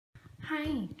Hi,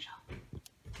 Angel.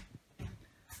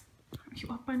 Are you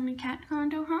up on the cat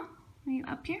condo, huh? Are you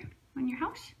up here on your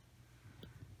house?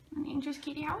 On Angel's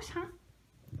kitty house, huh?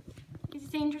 Is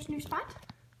this Angel's new spot?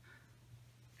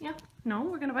 Yeah? No,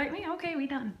 we're gonna bite me? Okay, we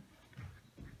done.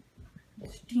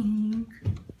 Stink.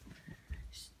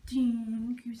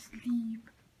 Stink, you sleep.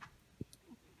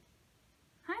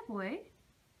 Hi, boy.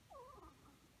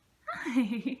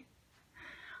 Hi.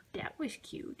 That was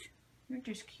cute. You're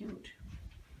just cute.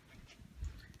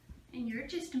 And you're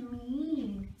just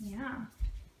mean. Yeah.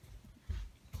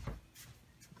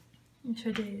 And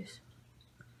today's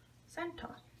Santa.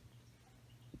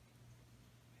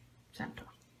 Santa.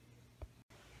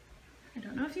 I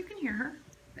don't know if you can hear her,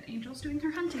 but Angel's doing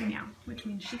her hunting now, which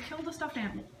means she killed a stuffed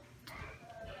animal.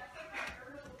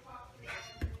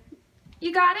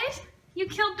 You got it? You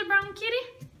killed the brown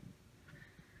kitty?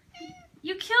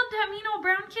 You killed that mean old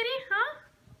brown kitty, huh?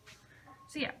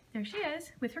 So yeah, there she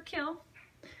is with her kill.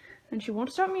 And she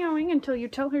won't stop meowing until you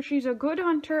tell her she's a good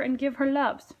hunter and give her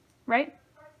loves, right?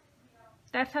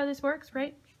 That's how this works,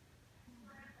 right?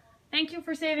 Thank you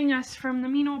for saving us from the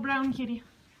mean old brown kitty.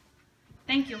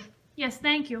 Thank you. Yes,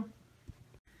 thank you.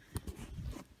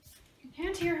 You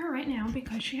can't hear her right now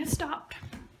because she has stopped.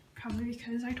 Probably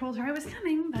because I told her I was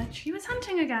coming, but she was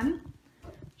hunting again.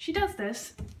 She does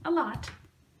this a lot.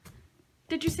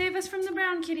 Did you save us from the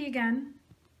brown kitty again?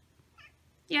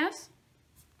 Yes?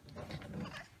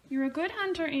 You're a good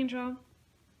hunter, Angel.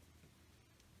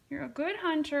 You're a good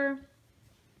hunter.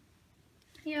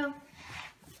 Yeah.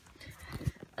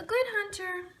 A good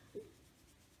hunter.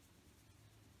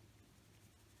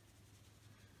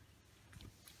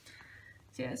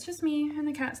 So yeah, it's just me and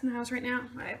the cats in the house right now.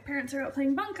 My parents are out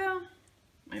playing bunco.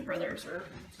 My brothers are at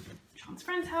Sean's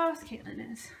friend's house.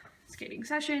 Caitlin is skating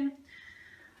session.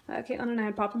 Caitlin and I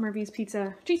had Papa Murphy's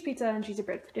pizza, cheese pizza, and cheesy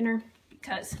bread for dinner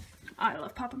because I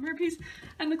love Papa Murphy's,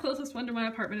 and the closest one to my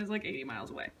apartment is like 80 miles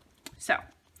away. So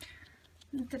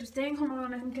instead of staying home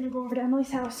alone, I'm gonna go over to Emily's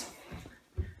house.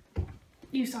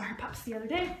 You saw her pups the other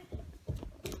day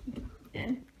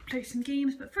and play some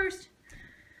games, but first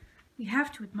we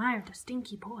have to admire the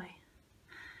stinky boy.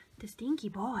 The stinky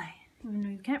boy. Even though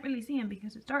you can't really see him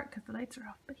because it's dark because the lights are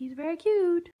off, but he's very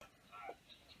cute.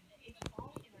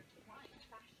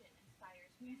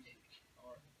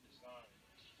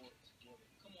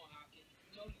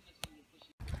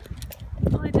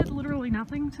 Well, I did literally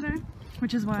nothing today,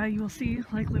 which is why you will see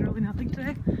like literally nothing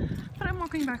today. But I'm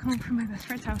walking back home from my best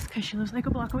friend's house because she lives like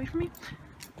a block away from me.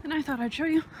 And I thought I'd show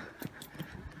you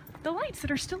the lights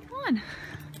that are still on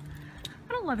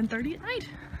at 11:30 at night.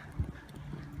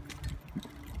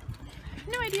 I have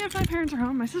no idea if my parents are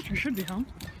home. My sister should be home.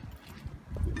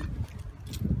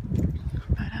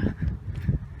 But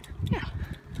yeah.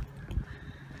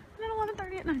 And at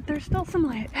 11:30 at night, there's still some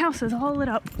houses all lit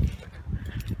up.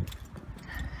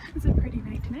 It's a pretty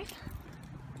night tonight.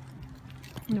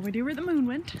 No idea where the moon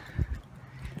went.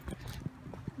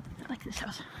 I like this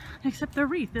house. Except the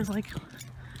wreath is like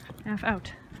half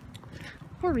out.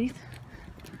 Poor wreath.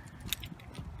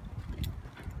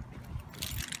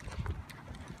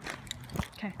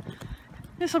 Okay.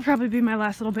 This will probably be my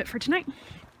last little bit for tonight.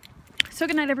 So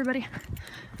good night, everybody.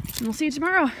 And we'll see you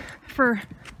tomorrow for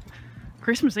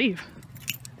Christmas Eve.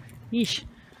 Yeesh.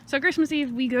 So Christmas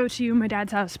Eve, we go to my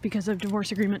dad's house because of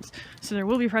divorce agreements. So there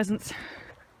will be presents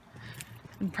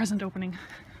and present opening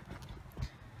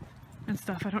and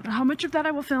stuff. I don't know how much of that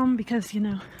I will film because, you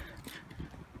know,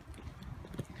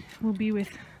 we'll be with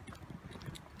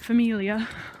familia.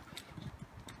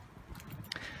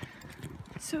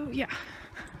 So yeah.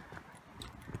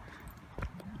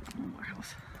 One more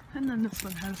house. And then this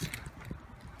one has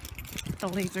the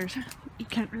lasers. You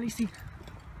can't really see,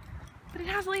 but it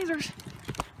has lasers.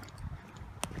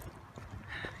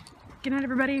 Good night,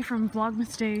 everybody, from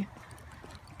Vlogmas Day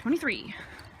 23,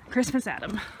 Christmas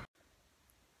Adam.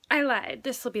 I lied.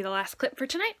 This will be the last clip for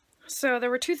tonight. So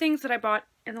there were two things that I bought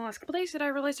in the last couple days that I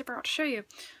realized I forgot to show you.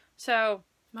 So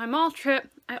my mall trip,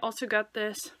 I also got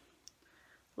this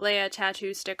Leia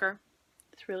tattoo sticker.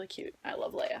 It's really cute. I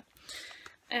love Leia.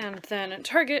 And then at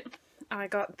Target, I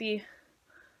got the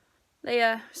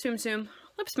Leia Tsum Tsum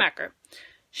lip smacker.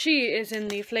 She is in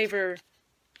the flavor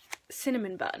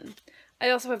cinnamon bun. I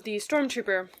also have the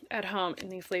Stormtrooper at home in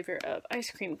the flavor of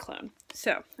ice cream cone.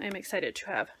 So I'm excited to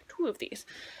have two of these.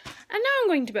 And now I'm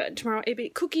going to bed. Tomorrow I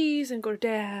bake cookies and go to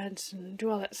Dad's and do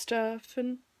all that stuff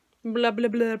and blah blah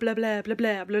blah blah blah blah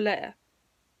blah blah blah.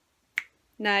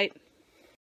 Night.